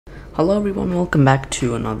Hello everyone, welcome back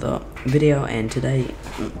to another video, and today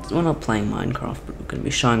we're not playing Minecraft, but we're going to be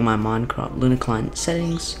showing my Minecraft Lunar Client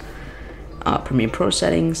settings, Premiere Pro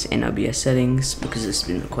settings, and OBS settings, because this has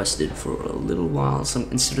been requested for a little while. So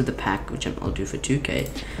instead of the pack, which I'll do for 2K,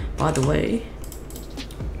 by the way,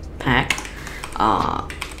 pack,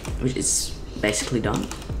 which is basically done,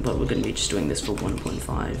 but we're going to be just doing this for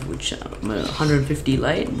 1.5, which I'm 150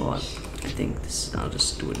 late, but I think I'll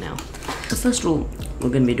just do it now. So first of all, we're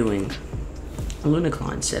going to be doing Lunar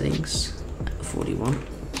Client settings 41,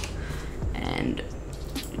 and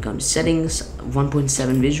go to settings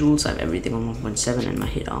 1.7 visuals. I have everything on 1.7, and my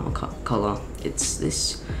hit armor color it's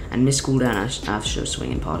this, and miss cooldown I have show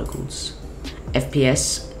swing and particles.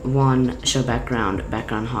 FPS 1, show background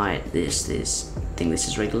height, this think this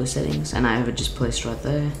is regular settings, and I have it just placed right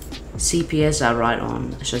there. CPS I write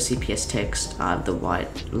on, show CPS text, I have the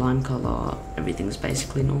white line color, everything's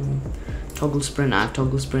basically normal. Toggle sprint, I have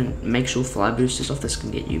toggle sprint, make sure fly boost is off, this can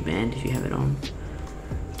get you banned if you have it on.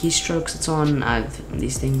 Keystrokes it's on, I have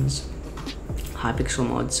these things. Hypixel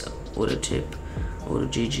mods, auto tip, auto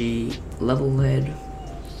GG, level head,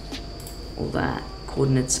 all that.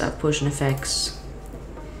 Coordinates, I have potion effects.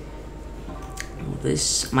 All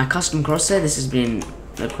this, my custom crosshair, this has been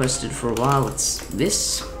requested for a while. It's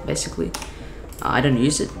this basically. I don't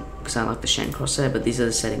use it because I like the Shen crosshair, but these are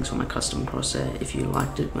the settings for my custom crosshair if you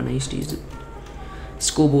liked it when I used to use it.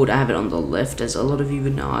 Scoreboard, I have it on the left, as a lot of you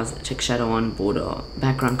would know. I check shadow on, border,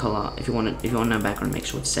 background color. If you want to know background, make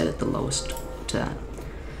sure it's set at the lowest to that.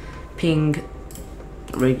 Ping,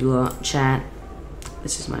 regular, chat.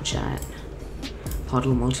 This is my chat.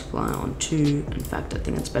 Particle multiplier on 2. In fact, I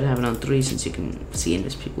think it's better having it on 3 since you can see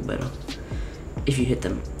Invis people better if you hit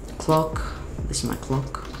them. Clock, this is my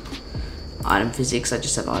clock. Item physics, I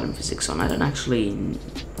just have item physics on. I don't actually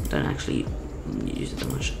use it that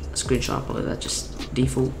much. Screenshot below that, just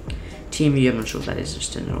default. TMU, I'm not sure what that is,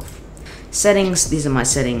 just turn it off. Settings, these are my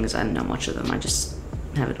settings. I don't know much of them, I just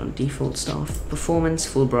have it on default stuff. Performance,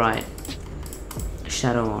 full bright,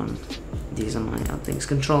 shadow on. These are my other things.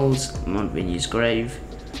 Controls, mount venues, grave.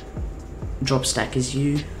 Drop stack is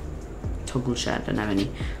you. Toggle chat, don't have any.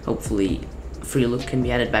 Hopefully free look can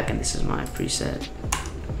be added back, and this is my preset.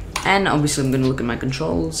 And obviously I'm going to look at my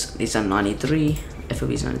controls. These are 93,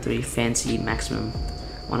 FOV is 93, fancy, maximum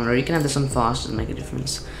 100. You can have this on fast, doesn't make a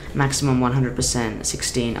difference. Maximum 100%,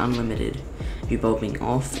 16, unlimited. View bulbing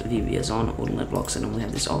off, VB is on, alternate blocks, I normally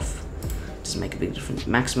have this off. Doesn't make a big difference.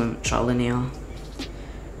 Maximum, trilinear.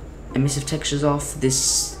 Emissive textures off,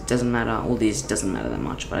 this doesn't matter, all these doesn't matter that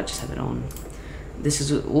much, but I just have it on. This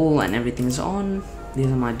is all, and everything is on. These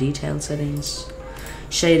are my detailed settings.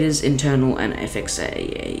 Shaders, internal, and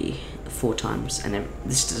FXA 4 times, and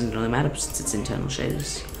this doesn't really matter since it's internal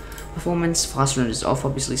shaders. Performance, fast render is off,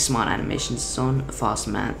 obviously smart animations is on, fast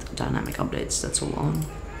math, dynamic updates, that's all on.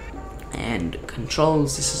 And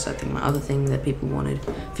controls, this is I think my other thing that people wanted.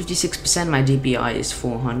 56%, my DPI is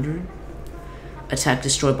 400. Attack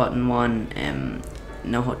destroy button 1,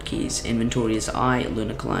 no hotkeys. Inventory is I,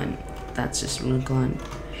 Lunar Client, that's just Lunar Client.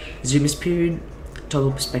 Zoom is period,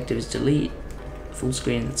 toggle perspective is delete. Full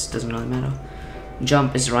screen, that doesn't really matter.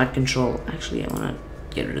 Jump is right control. Actually, I want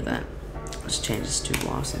to get rid of that. Let's change this to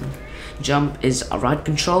last thing. Jump is a right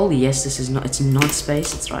control. Yes, this is not. It's not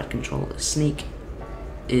space. It's right control. Sneak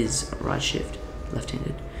is right shift,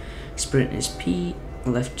 left-handed. Sprint is P.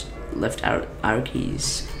 Left arrow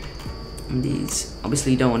keys. And these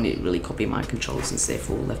obviously you don't want to really copy my controls since they're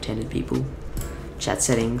for left-handed people. Chat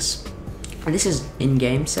settings, and this is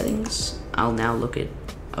in-game settings. I'll now look at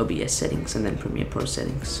OBS settings and then Premiere Pro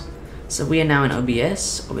settings. So we are now in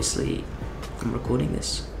OBS. Obviously I'm recording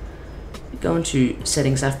this. Go into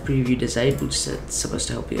settings, have preview disabled, so it's supposed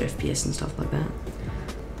to help your FPS and stuff like that.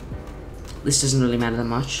 This doesn't really matter that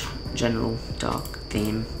much. General, dark,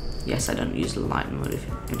 theme. Yes, I don't use the light mode if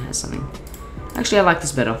it has something. Actually, I like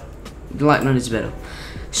this better. The light mode is better.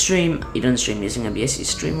 Stream, you don't stream using OBS, you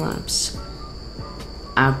Streamlabs.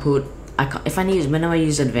 Output, whenever I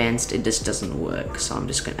use advanced, it just doesn't work, so I'm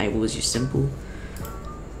just I always use simple.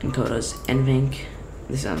 Encoders, NVENC,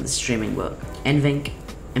 this is how the streaming work. NVENC,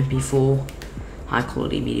 MP4, high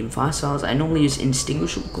quality, medium file files. I normally use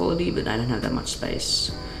indistinguishable quality, but I don't have that much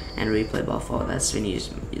space. And replay buffer, that's when you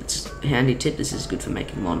use, it's a handy tip, this is good for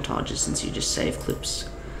making montages since you just save clips.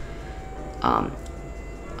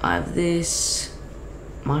 I have this,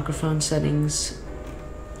 microphone settings,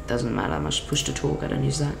 doesn't matter that much, push to talk, I don't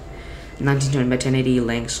use that. 1920 by 1080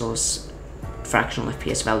 length source, fractional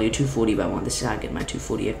FPS value 240 by 1. This is how I get my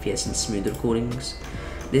 240 FPS and smooth recordings.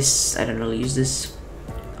 This, I don't really use this.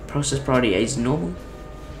 Process priority is normal,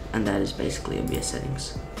 and that is basically OBS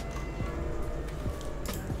settings.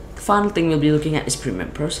 final thing we'll be looking at is Premiere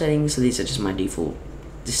Pro settings. So these are just my default.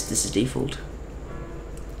 This is default,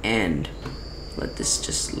 and let this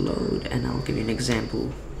just load, and I'll give you an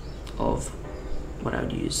example of what I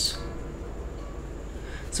would use.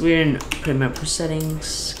 So we're in Premiere Pro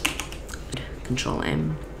settings, Control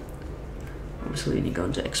M. Obviously, you go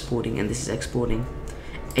into exporting, and this is exporting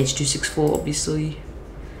H.264. Obviously,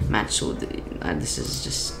 match all the. This is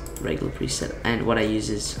just regular preset, and what I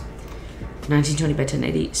use is 1920 by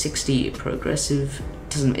 1080, 60 progressive.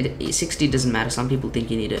 60 doesn't matter. Some people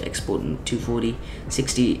think you need to export in 240.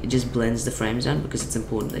 60 it just blends the frames down because it's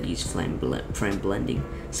important that you use frame blending,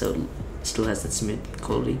 so it still has that smooth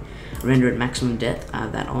quality. Render at maximum depth, I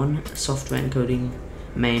have that on. Software encoding,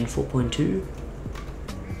 main 4.2.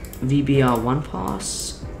 VBR 1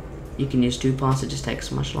 pass. You can use 2 pass. It just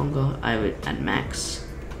takes much longer. I have it at max.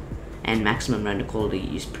 And maximum render quality,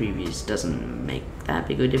 use previews, doesn't make that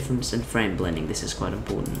big of a difference. And frame blending, this is quite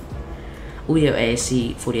important. Audio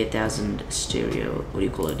AAC 48,000, stereo audio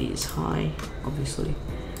quality is high, obviously.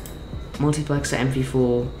 Multiplexer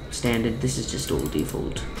MP4 standard, this is just all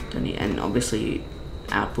default. And obviously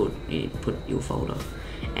output, you put your folder.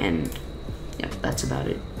 And yeah, that's about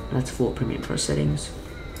it. That's for Premiere Pro settings.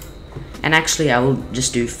 And actually I will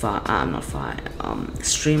just do Streamlab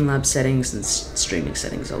settings, and streaming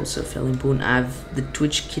settings are also fairly important. I have the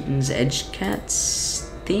Twitch Kittens Edge Cats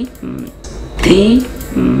theme.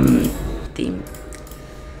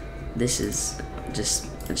 This is I just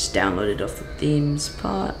downloaded off the themes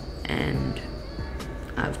part, and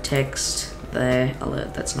I have text there.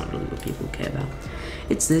 Alert, that's not really what people care about.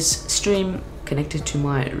 It's this stream connected to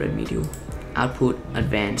my RedMeteor. Output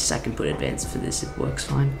advanced, I can put advanced for this, it works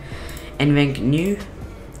fine. NVENC new,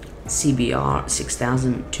 CBR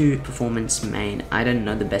 6002, performance main. I don't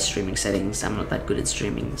know the best streaming settings. I'm not that good at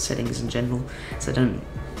streaming settings in general, so I don't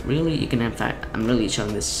really. You can, in fact, I'm really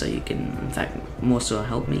showing this so you can, in fact, more so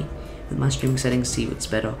help me with my streaming settings, see what's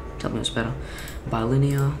better, tell me what's better.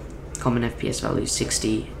 Bilinear, common FPS value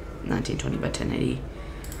 60, 1920 by 1080.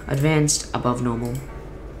 Advanced, above normal.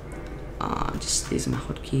 Just these are my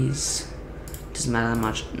hotkeys. Doesn't matter how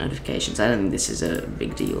much notifications. I don't think this is a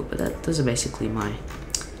big deal, but those are basically my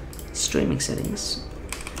streaming settings.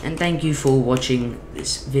 And thank you for watching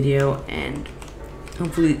this video, and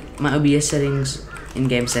hopefully my OBS settings,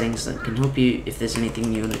 in-game settings, that can help you. If there's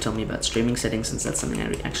anything you want to tell me about streaming settings, since that's something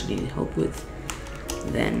I actually need help with,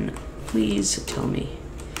 then please tell me.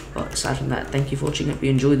 But aside from that, thank you for watching. Hope you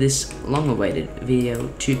enjoyed this long-awaited video.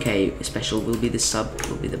 2K special will be the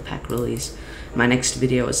will be the pack release. My next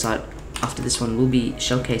video after this one will be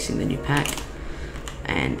showcasing the new pack,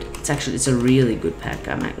 and it's a really good pack.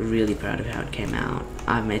 I'm really proud of how it came out.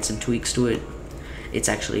 I've made some tweaks to it. It's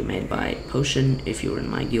actually made by Potion. If you're in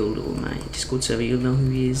my guild or my Discord server, you'll know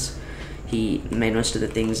who he is. He made most of the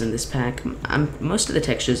things in this pack. Most of the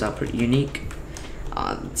textures are pretty unique.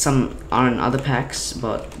 Some are in other packs,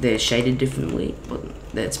 but they're shaded differently, but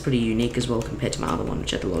that's pretty unique as well compared to my other one,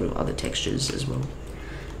 which had a lot of other textures as well.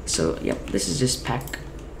 So yep, this is just pack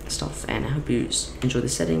stuff, and I hope you enjoy the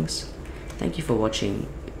settings. Thank you for watching.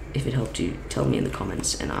 If it helped you, tell me in the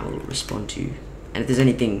comments and I will respond to you. And if there's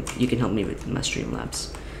anything you can help me with in my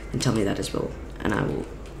Streamlabs, then tell me that as well, and I will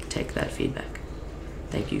take that feedback.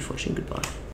 Thank you for watching. Goodbye.